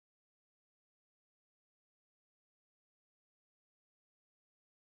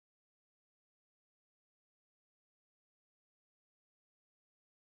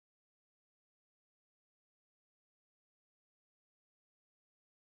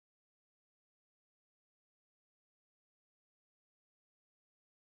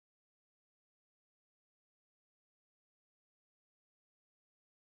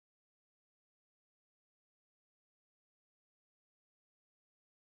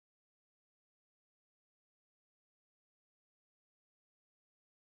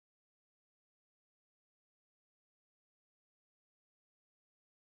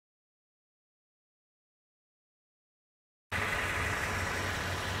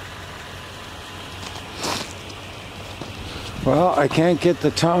Well, I can't get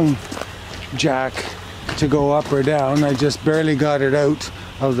the tongue jack to go up or down. I just barely got it out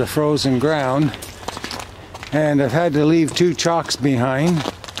of the frozen ground. And I've had to leave 2 chocks behind.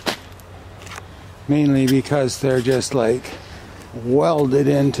 Mainly because they're just like welded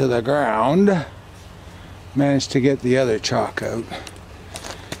into the ground. Managed to get the other chock out.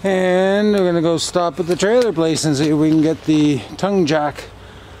 And we're gonna go stop at the trailer place and see if we can get the tongue jack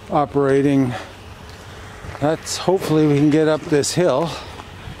operating. That's hopefully we can get up this hill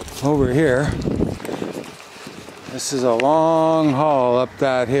over here. This is a long haul up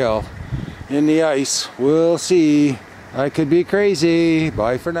that hill in the ice. We'll see. I could be crazy.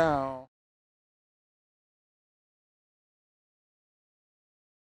 Bye for now.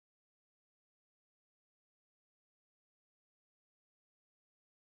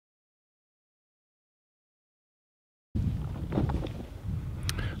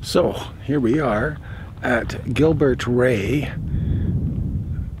 So here we are at Gilbert Ray,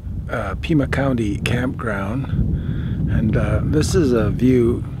 Pima County campground, and this is a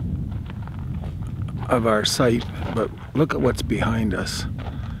view of our site, but look at what's behind us.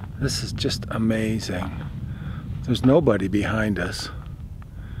 This is just amazing. There's nobody behind us.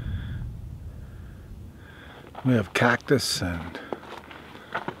 We have cactus and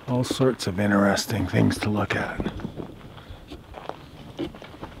all sorts of interesting things to look at.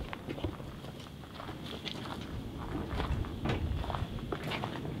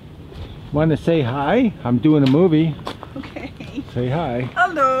 Want to say hi? I'm doing a movie. Okay. Say hi.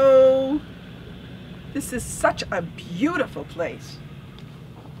 Hello. This is such a beautiful place.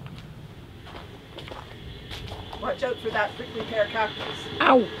 Watch out for that prickly pear cactus.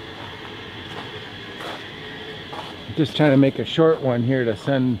 Ow! Just trying to make a short one here to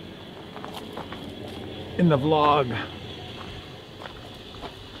send in the vlog.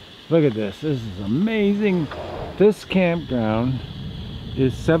 Look at this. This is amazing. This campground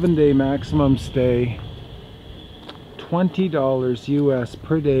is 7-day maximum stay, $20 US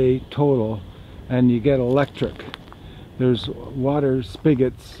per day total, and you get electric. There's water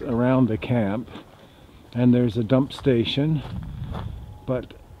spigots around the camp, and there's a dump station,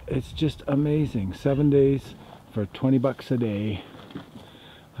 but it's just amazing. 7 days for 20 bucks a day.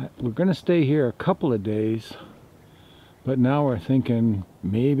 We're gonna stay here a couple of days, but now we're thinking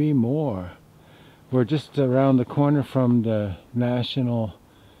maybe more. We're just around the corner from the National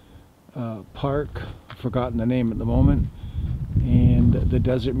Park, I've forgotten the name at the moment, and the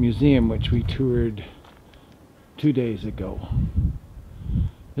Desert Museum, which we toured 2 days ago.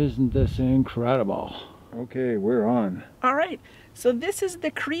 Isn't this incredible? Okay, we're on. All right, so this is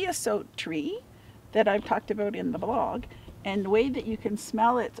the creosote tree that I've talked about in the vlog, and the way that you can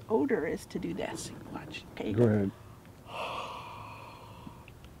smell its odor is to do this. Watch, okay? Go ahead.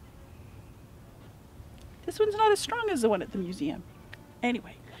 This one's not as strong as the one at the museum.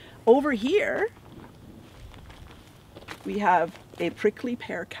 Anyway, over here we have a prickly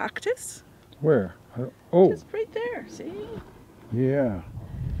pear cactus. Where? Oh, Just right there, see? yeah.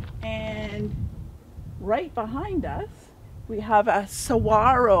 And right behind us we have a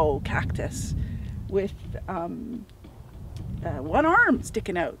saguaro cactus with one arm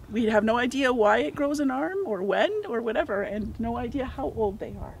sticking out. We have no idea why it grows an arm or when or whatever, and no idea how old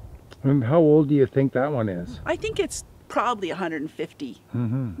they are. And how old do you think that one is? I think it's probably 150,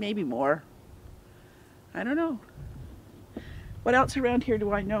 maybe more. I don't know. What else around here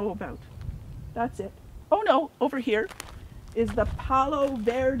do I know about? That's it. Oh no, over here is the Palo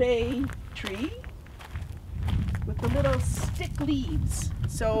Verde tree with the little stick leaves.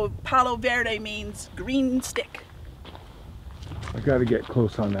 So Palo Verde means green stick. I gotta get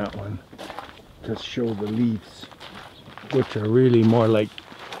close on that one to show the leaves, which are really more like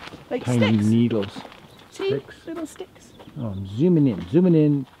tiny sticks. needles. See? Sticks. Little sticks. Oh, I'm zooming in, zooming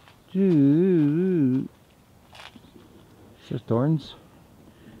in. Is there thorns?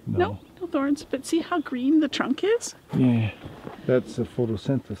 No, no thorns, but see how green the trunk is? Yeah, that's the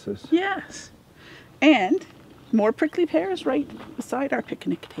photosynthesis. Yes. And more prickly pears right beside our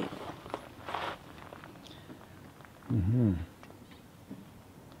picnic table.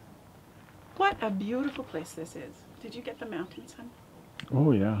 What a beautiful place this is. Did you get the mountains, hun?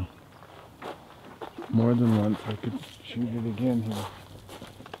 Oh yeah. More than once. I could shoot it again here.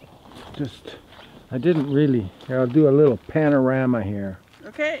 Just, I didn't really. Here, I'll do a little panorama here.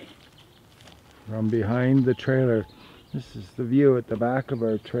 Okay. From behind the trailer. This is the view at the back of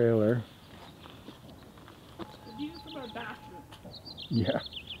our trailer. The view from our bathroom. Yeah.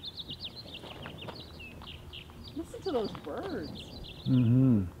 Listen to those birds.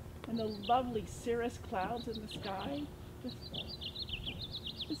 Mm-hmm. And the lovely cirrus clouds in the sky.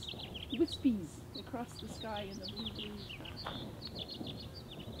 Just wispies across the sky in the blue sky.